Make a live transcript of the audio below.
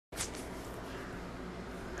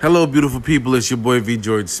Hello, beautiful people. It's your boy V.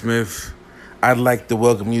 George Smith. I'd like to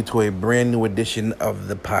welcome you to a brand new edition of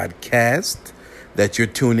the podcast that you're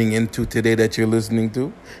tuning into today, that you're listening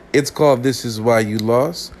to. It's called This Is Why You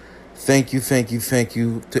Lost. Thank you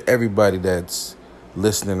to everybody that's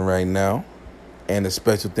listening right now. And a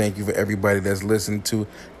special thank you for everybody that's listened to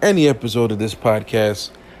any episode of this podcast.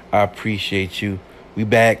 I appreciate you. We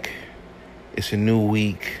back. It's a new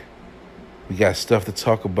week. We got stuff to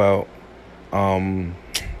talk about.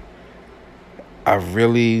 I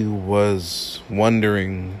really was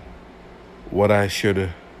wondering what I should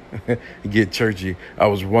have get churchy. I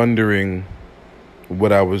was wondering what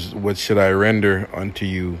should I render unto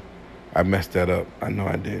you. I messed that up. I know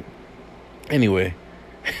I did. Anyway,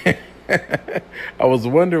 I was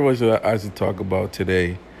wondering what I should talk about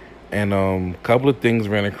today. And a couple of things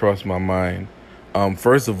ran across my mind.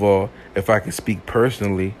 First of all, if I can speak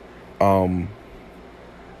personally,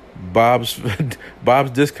 Bob's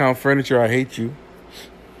Discount Furniture, I hate you.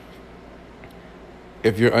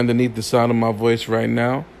 If you're underneath the sound of my voice right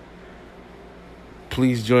now,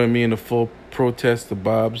 please join me in the full protest of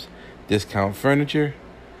Bob's Discount Furniture.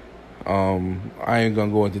 I ain't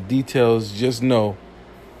gonna go into details. Just know,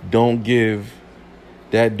 don't give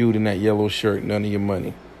that dude in that yellow shirt none of your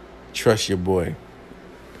money. Trust your boy.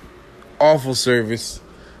 Awful service.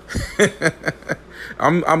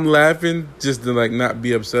 I'm laughing just to not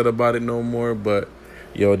be upset about it no more. But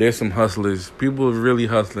there's some hustlers. People are really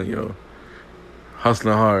hustling,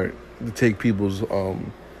 hustling hard to take people's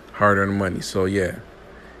hard-earned money. So yeah,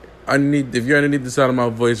 if you're underneath the sound of my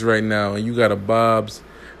voice right now and you got a Bob's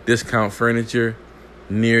Discount Furniture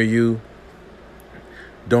near you,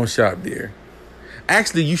 don't shop there.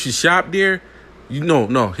 Actually, you should shop there.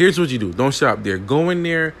 No. Here's what you do. Don't shop there. Go in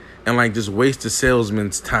there and just waste the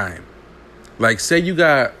salesman's time. Say you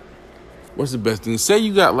got, what's the best thing? Say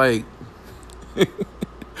you got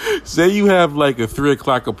say you have a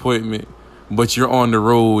 3:00 appointment, but you're on the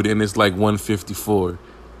road and it's 1:54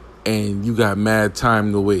 and you got mad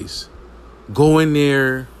time to waste. Go in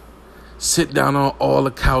there, sit down on all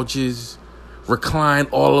the couches, recline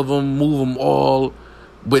all of them, move them all,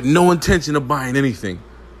 with no intention of buying anything.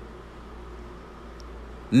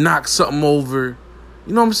 Knock something over.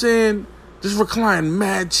 You know what I'm saying? Just recline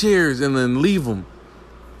mad chairs and then leave them.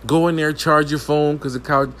 Go in there, charge your phone, because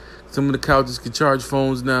some of the couches can charge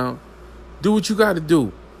phones now. Do what you got to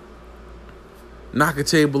do. Knock a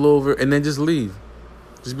table over and then just leave.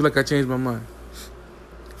 Just be like, I changed my mind.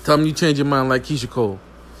 Tell them you change your mind like Keisha Cole,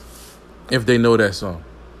 if they know that song.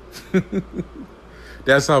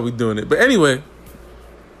 That's how we doing it. But anyway,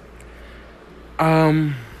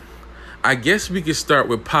 I guess we could start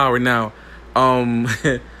with power now.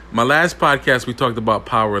 My last podcast, we talked about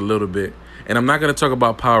power a little bit. And I'm not going to talk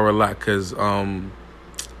about power a lot because Keisha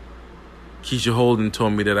Holden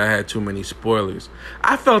told me that I had too many spoilers.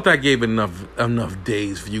 I felt I gave enough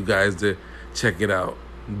days for you guys to check it out.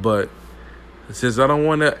 But since I don't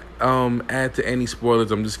want to add to any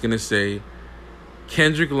spoilers, I'm just going to say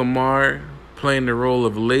Kendrick Lamar playing the role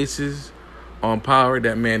of Laces on Power.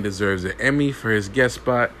 That man deserves an Emmy for his guest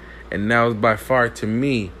spot. And that was by far, to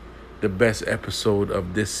me, the best episode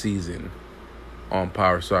of this season on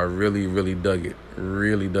Power. So I really, really dug it.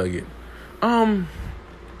 Really dug it.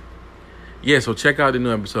 Yeah, so check out the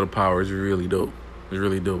new episode of Power. It's really dope. It's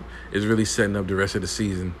really dope. It's really setting up the rest of the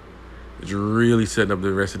season. Really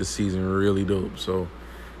dope. So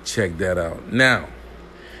check that out. Now,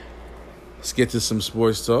 let's get to some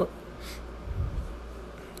sports talk.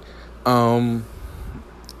 I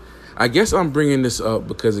guess I'm bringing this up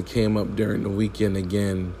because it came up during the weekend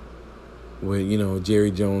again with, Jerry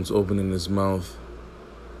Jones opening his mouth.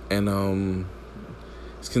 And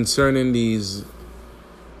it's concerning the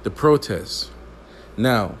protests.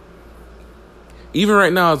 Now, even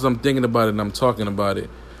right now as I'm thinking about it and I'm talking about it,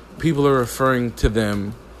 people are referring to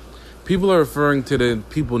the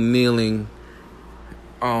people kneeling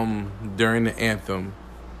during the anthem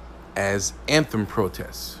as anthem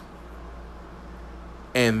protests.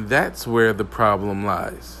 And that's where the problem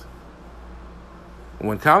lies.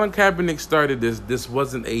 When Colin Kaepernick started this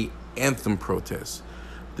wasn't a anthem protest.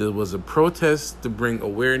 There was a protest to bring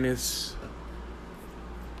awareness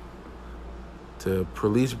to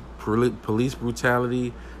police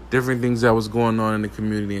brutality, different things that was going on in the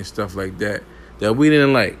community and stuff like that we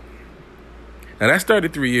didn't like. Now, that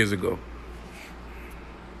started 3 years ago.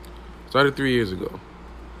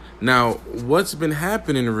 Now, what's been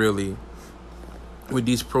happening really with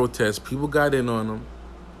these protests, people got in on them,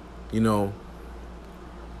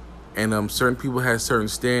 and certain people had certain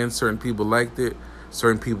stands, certain people liked it,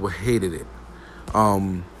 certain people hated it.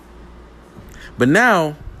 But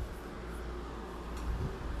now,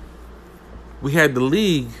 we had the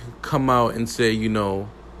league come out and say, no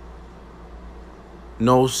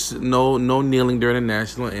kneeling during the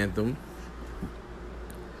national anthem.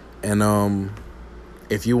 And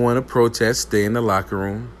if you want to protest, stay in the locker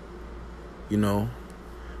room.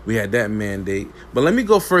 We had that mandate. But let me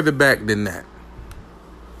go further back than that.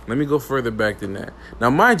 Now,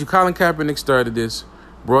 mind you, Colin Kaepernick started this,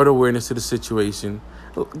 brought awareness to the situation,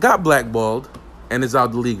 got blackballed, and is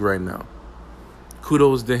out the league right now.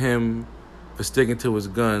 Kudos to him for sticking to his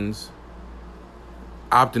guns,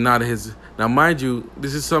 opting out of his... Now, mind you,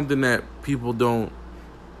 this is something that people don't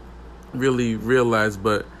really realize,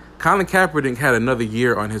 but Colin Kaepernick had another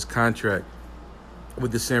year on his contract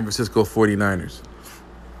with the San Francisco 49ers.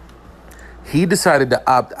 He decided to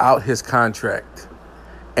opt out his contract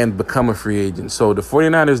and become a free agent. So the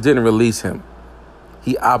 49ers didn't release him.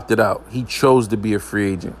 He opted out. He chose to be a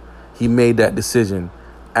free agent. He made that decision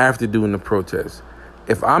after doing the protest.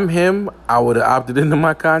 If I'm him, I would have opted into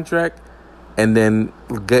my contract and then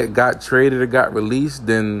got traded or got released,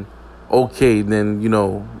 then okay, then,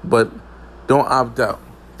 but don't opt out.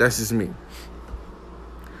 That's just me.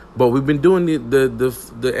 But we've been doing the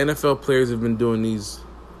NFL players have been doing these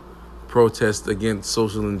protests against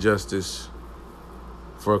social injustice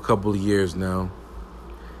for a couple of years now.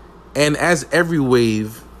 And as every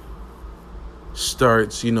wave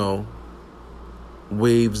starts,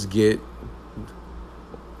 waves get,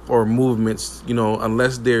 or movements,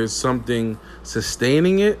 unless there's something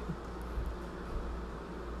sustaining it,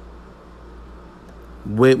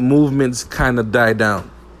 movements kind of die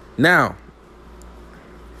down. Now,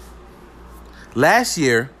 last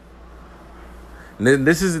year,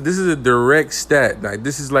 this is a direct stat. Like,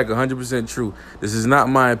 this is like 100% true. This is not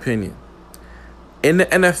my opinion. In the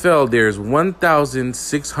NFL, there's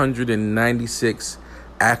 1,696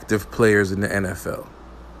 active players in the NFL.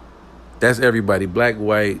 That's everybody, black,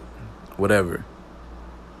 white, whatever.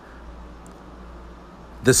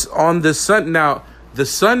 On the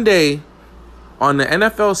Sunday, on the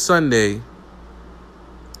NFL Sunday,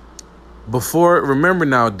 remember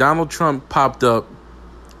now, Donald Trump popped up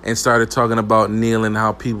and started talking about kneeling,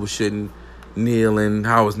 how people shouldn't kneel, and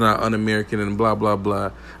how it's not un-American and blah, blah,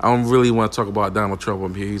 blah. I don't really want to talk about Donald Trump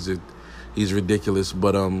up here. He's ridiculous.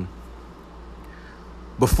 But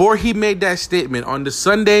before he made that statement, on the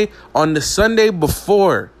Sunday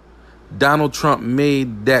before Donald Trump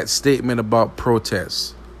made that statement about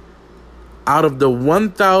protests, out of the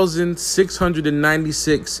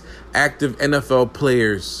 1,696 active NFL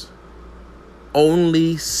players,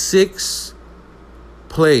 only 6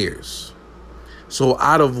 players. So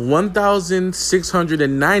out of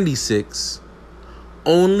 1,696,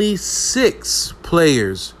 only 6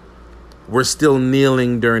 players were still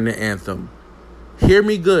kneeling during the anthem. Hear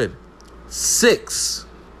me good. 6.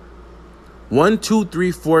 1, 2,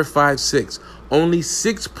 3, 4, 5, 6. Only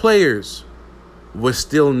 6 players were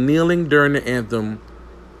still kneeling during the anthem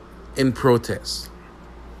in protest.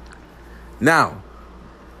 Now,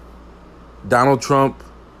 Donald Trump,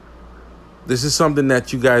 this is something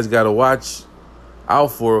that you guys got to watch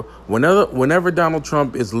out for. Whenever Donald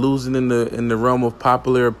Trump is losing in the realm of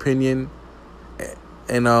popular opinion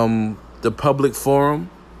and the public forum,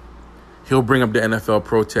 he'll bring up the NFL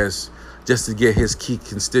protests just to get his key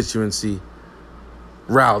constituency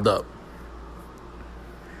riled up.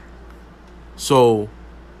 So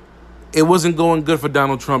it wasn't going good for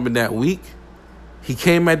Donald Trump in that week. He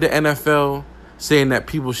came at the NFL saying that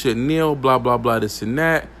people shouldn't kneel, blah, blah, blah, this and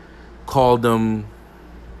that. Called them...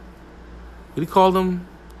 What did he call them?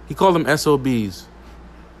 He called them SOBs.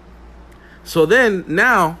 So then,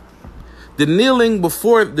 now, the kneeling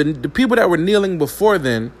before... The people that were kneeling before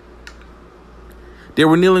then, they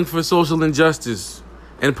were kneeling for social injustice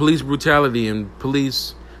and police brutality and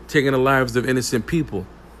police taking the lives of innocent people.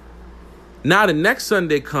 Now the next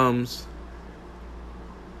Sunday comes,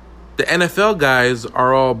 the NFL guys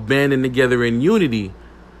are all banding together in unity.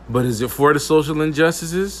 But is it for the social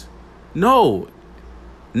injustices? No.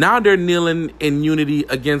 Now they're kneeling in unity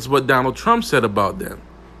against what Donald Trump said about them.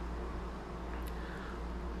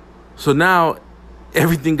 So now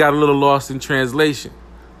everything got a little lost in translation.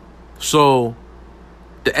 So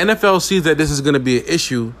the NFL sees that this is going to be an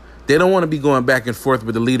issue. They don't want to be going back and forth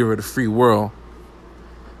with the leader of the free world.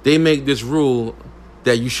 They make this rule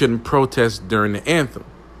that you shouldn't protest during the anthem.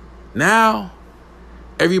 Now,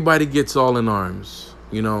 everybody gets all in arms,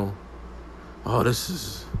 Oh, this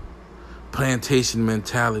is plantation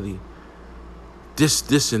mentality.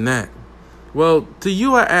 This, and that. Well, to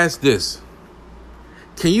you, I ask this.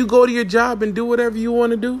 Can you go to your job and do whatever you want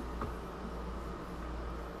to do?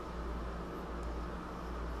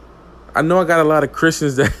 I know I got a lot of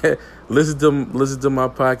Christians that listen to my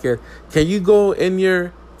podcast. Can you go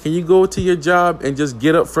to your job and just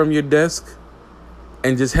get up from your desk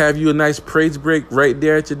and just have you a nice praise break right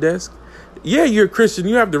there at your desk? Yeah, you're a Christian.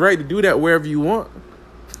 You have the right to do that wherever you want.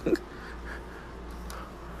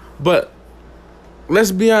 But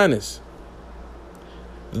let's be honest.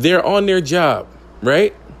 They're on their job,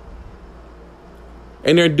 right?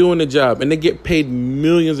 And they're doing the job, and they get paid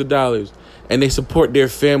millions of dollars, and they support their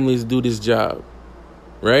families do this job,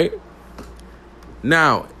 right?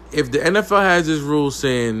 Now, if the NFL has this rule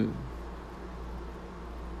saying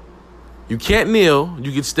you can't kneel,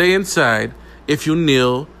 you can stay inside. If you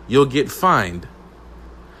kneel, you'll get fined.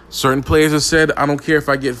 Certain players have said, I don't care if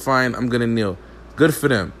I get fined, I'm going to kneel. Good for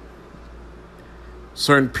them.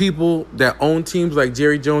 Certain people that own teams, like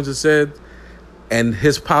Jerry Jones has said, and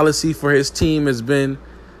his policy for his team has been,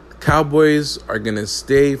 Cowboys are going to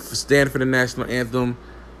stand for the national anthem,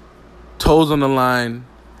 toes on the line.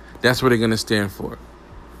 That's what they're going to stand for.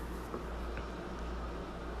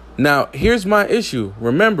 Now, here's my issue.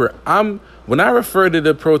 Remember, when I refer to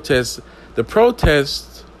the protests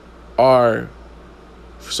are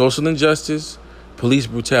social injustice, police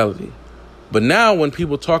brutality. But now when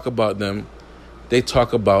people talk about them, they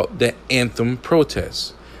talk about the anthem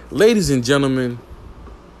protests. Ladies and gentlemen,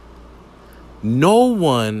 no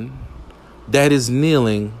one that is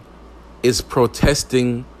kneeling is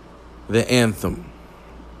protesting the anthem.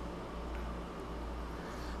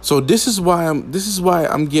 So this is why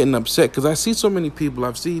I'm getting upset, because I see so many people.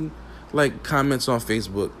 I've seen like comments on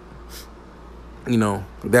Facebook. You know,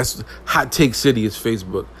 that's Hot Take City is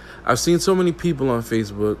Facebook. I've seen so many people on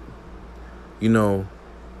Facebook, you know,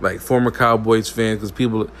 like former Cowboys fans,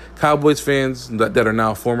 because Cowboys fans that are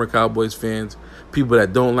now former Cowboys fans, people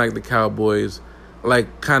that don't like the Cowboys,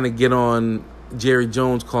 like kind of get on Jerry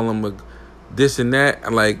Jones, call him this and that,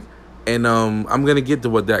 and I'm gonna get to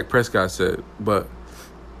what Dak Prescott said, but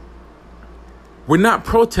we're not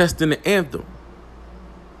protesting the anthem.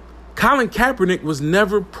 Colin Kaepernick was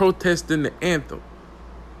never protesting the anthem.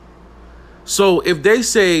 So if they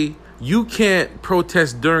say you can't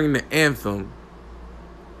protest during the anthem,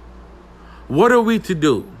 what are we to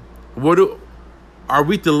do? Are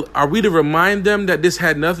we to remind them that this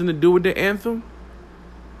had nothing to do with the anthem?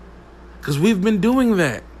 Because we've been doing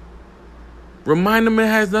that. Remind them it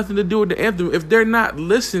has nothing to do with the anthem. If they're not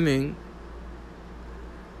listening,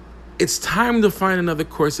 it's time to find another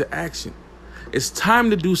course of action. It's time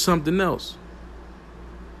to do something else.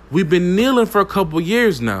 We've been kneeling for a couple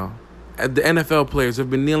years now. The NFL players have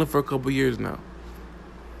been kneeling for a couple years now.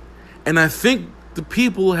 And I think the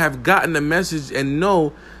people have gotten the message and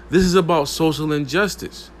know this is about social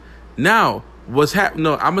injustice. Now, what's happening?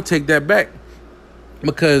 No, I'm going to take that back.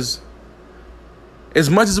 Because as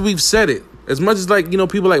much as we've said it, as much as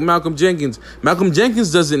people like Malcolm Jenkins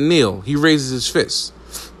doesn't kneel. He raises his fists.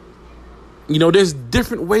 There's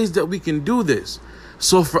different ways that we can do this.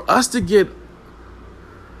 So for us to get,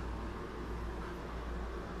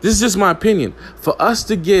 this is just my opinion, for us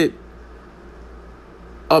to get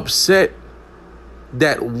upset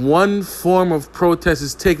that one form of protest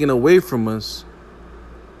is taken away from us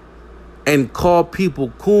and call people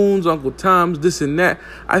coons, Uncle Toms, this and that,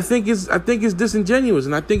 I think it's disingenuous,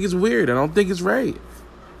 and I think it's weird. I don't think it's right.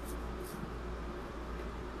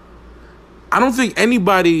 I don't think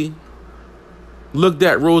anybody looked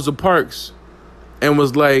at Rosa Parks and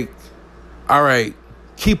was like, all right,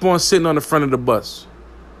 keep on sitting on the front of the bus.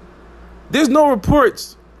 There's no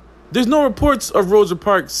reports of Rosa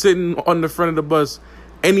Parks sitting on the front of the bus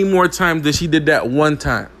any more times than she did that one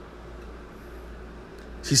time.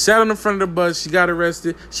 She sat on the front of the bus. She got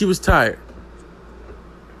arrested. She was tired.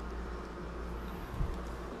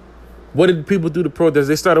 What did people do to protest?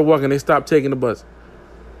 They started walking. They stopped taking the bus.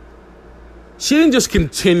 She didn't just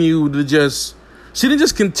continue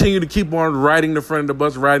to keep on riding the front of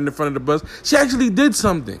the bus. She actually did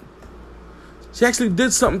something. She actually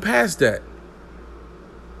did something past that.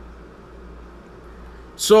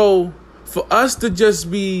 So for us to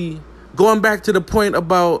just be going back to the point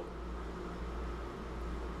about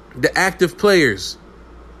the active players,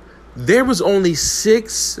 there was only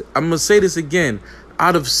 6, I'm going to say this again,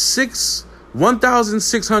 out of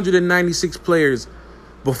 1,696 players,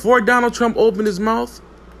 before Donald Trump opened his mouth,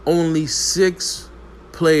 only 6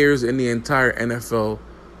 players in the entire NFL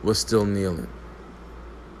was still kneeling.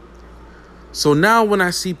 So now when I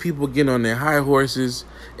see people get on their high horses,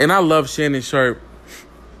 and I love Shannon Sharp,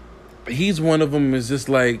 he's one of them, is just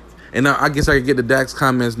like, and I guess I could get to Dak's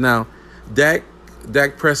comments now. Dak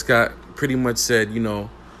Prescott pretty much said,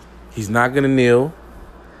 he's not going to kneel,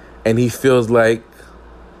 and he feels like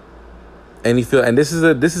And he feel, and this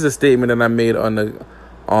is a statement that I made on the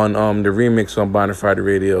remix on Bonafide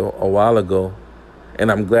Radio a while ago,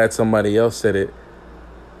 and I'm glad somebody else said it.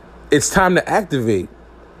 It's time to activate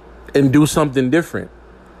and do something different.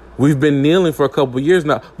 We've been kneeling for a couple of years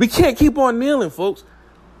now. We can't keep on kneeling, folks.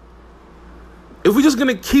 If we're just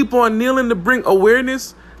gonna keep on kneeling to bring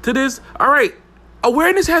awareness to this, all right,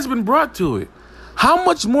 awareness has been brought to it. How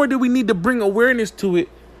much more do we need to bring awareness to it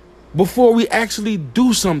before we actually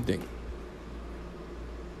do something?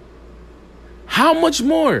 How much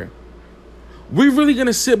more? We're really going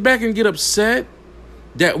to sit back and get upset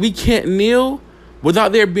that we can't kneel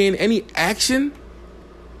without there being any action?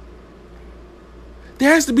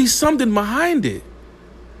 There has to be something behind it.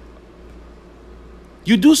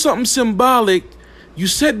 You do something symbolic, you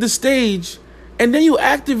set the stage, and then you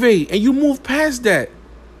activate and you move past that.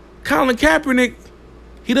 Colin Kaepernick,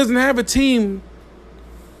 he doesn't have a team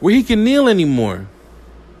where he can kneel anymore.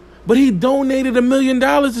 But he donated $1 million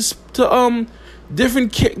to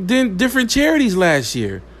different charities last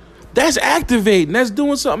year. That's activating. That's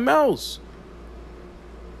doing something else.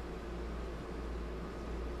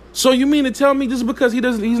 So you mean to tell me just because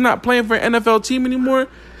he's not playing for an NFL team anymore,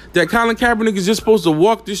 that Colin Kaepernick is just supposed to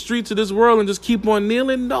walk the streets of this world and just keep on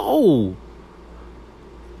kneeling? No.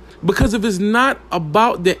 Because if it's not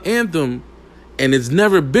about the anthem, and it's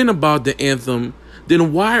never been about the anthem,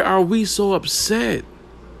 then why are we so upset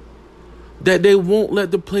that they won't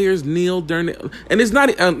let the players kneel during it? And it's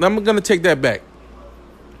not, I'm going to take that back,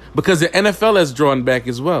 because the NFL has drawn back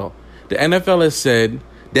as well. The NFL has said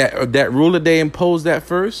that rule that they imposed at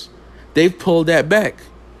first, they've pulled that back.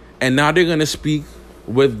 And now they're going to speak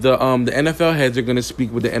with the NFL heads are going to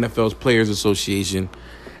speak with the NFL's Players Association,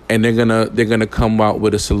 and they're going to come out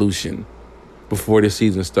with a solution before the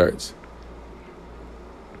season starts.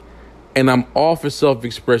 And I'm all for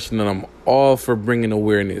self-expression, and I'm all for bringing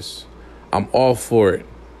awareness. I'm all for it.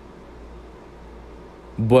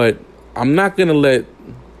 But I'm not going to let,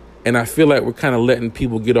 and I feel like we're kind of letting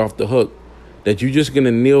people get off the hook, that you're just going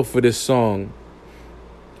to kneel for this song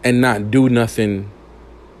and not do nothing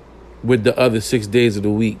with the other 6 days of the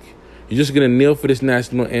week. You're just going to kneel for this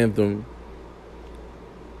national anthem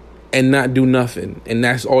and not do nothing. And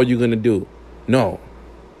that's all you're going to do. No.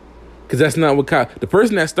 Because that's not what the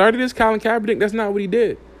person that started this, Colin Kaepernick, that's not what he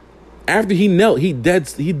did. After he knelt, he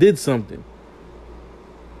did something.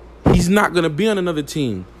 He's not going to be on another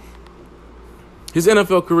team. His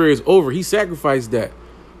NFL career is over. He sacrificed that.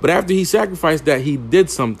 But after he sacrificed that, he did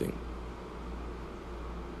something.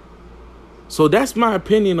 So that's my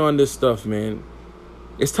opinion on this stuff, man.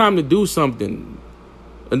 It's time to do something.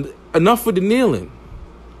 Enough with the kneeling.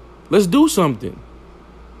 Let's do something.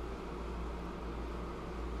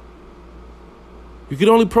 You can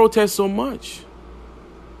only protest so much.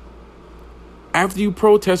 After you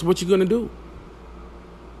protest, what you gonna do?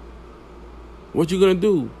 What you gonna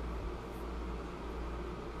do?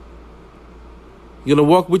 You gonna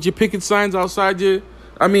walk with your picket signs outside you're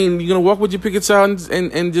gonna walk with your picket signs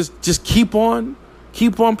and just keep on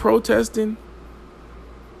protesting?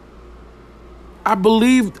 I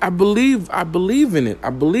believe in it. I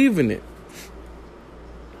believe in it.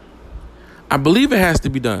 I believe it has to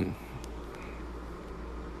be done.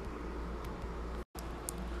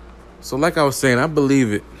 So like I was saying, I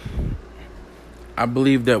believe it. I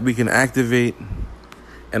believe that we can activate,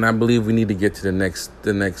 and I believe we need to get to the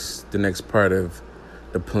next part of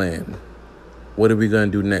the plan. What are we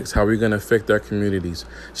going to do next? How are we going to affect our communities?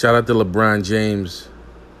 Shout out to LeBron James,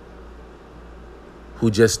 who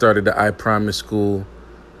just started the I Promise School,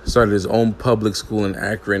 started his own public school in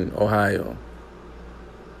Akron, Ohio.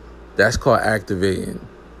 That's called activating.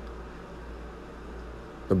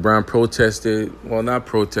 LeBron protested, well, not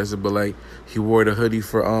protested, but like he wore the hoodie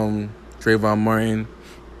for Trayvon Martin.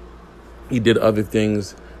 He did other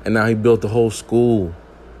things, and now he built a whole school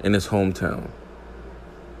in his hometown.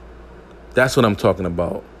 That's what I'm talking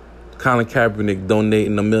about. Colin Kaepernick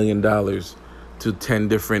donating $1 million to 10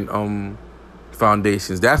 different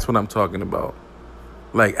foundations. That's what I'm talking about.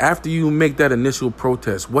 Like, after you make that initial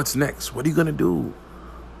protest, what's next? What are you going to do?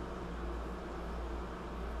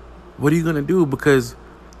 What are you going to do? Because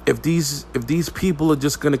if these people are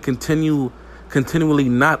just going to continually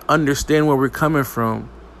not understand where we're coming from,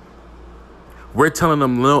 we're telling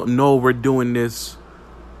them, no, we're doing this.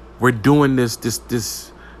 We're doing this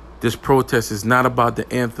protest is not about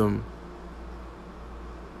the anthem.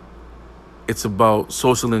 It's about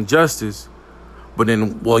social injustice. But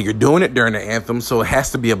then, well, you're doing it during the anthem, so it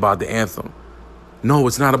has to be about the anthem. No,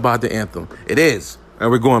 it's not about the anthem. It is. And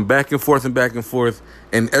we're going back and forth,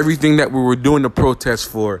 and everything that we were doing the protest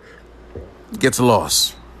for gets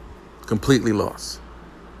lost. Completely lost.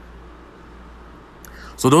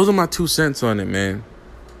 So those are my 2 cents on it, man.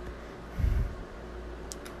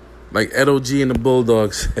 Like Ed O.G. and the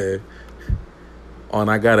Bulldogs said on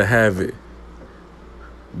I Gotta Have It.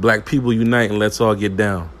 Black people unite and let's all get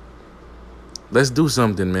down. Let's do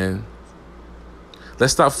something, man.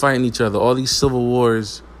 Let's stop fighting each other. All these civil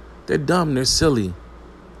wars, they're dumb. They're silly.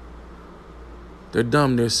 They're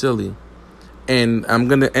dumb. They're silly. And I'm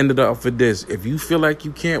going to end it off with this. If you feel like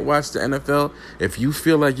you can't watch the NFL, if you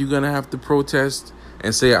feel like you're going to have to protest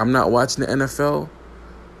and say, I'm not watching the NFL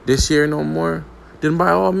this year no more, then by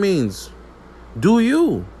all means, do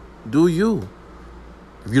you. Do you.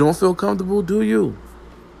 If you don't feel comfortable, do you.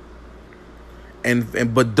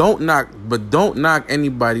 But don't knock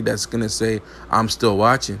anybody that's gonna say I'm still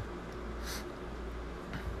watching.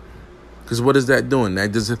 Because what is that doing?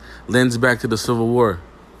 That just lends back to the Civil War.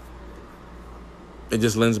 It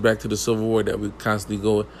just lends back to the Civil War that we're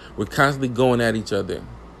constantly going at each other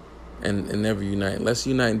and never unite. Let's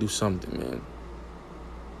unite and do something, man.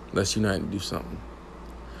 Let's unite and do something.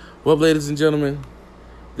 Well, ladies and gentlemen,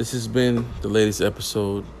 this has been the latest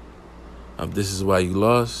episode of This Is Why You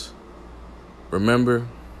Lost. Remember,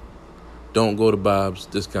 don't go to Bob's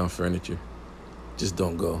Discount Furniture. Just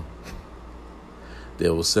don't go. They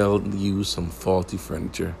will sell you some faulty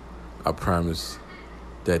furniture. I promise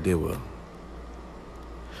that they will.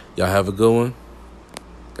 Y'all have a good one.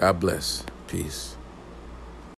 God bless. Peace.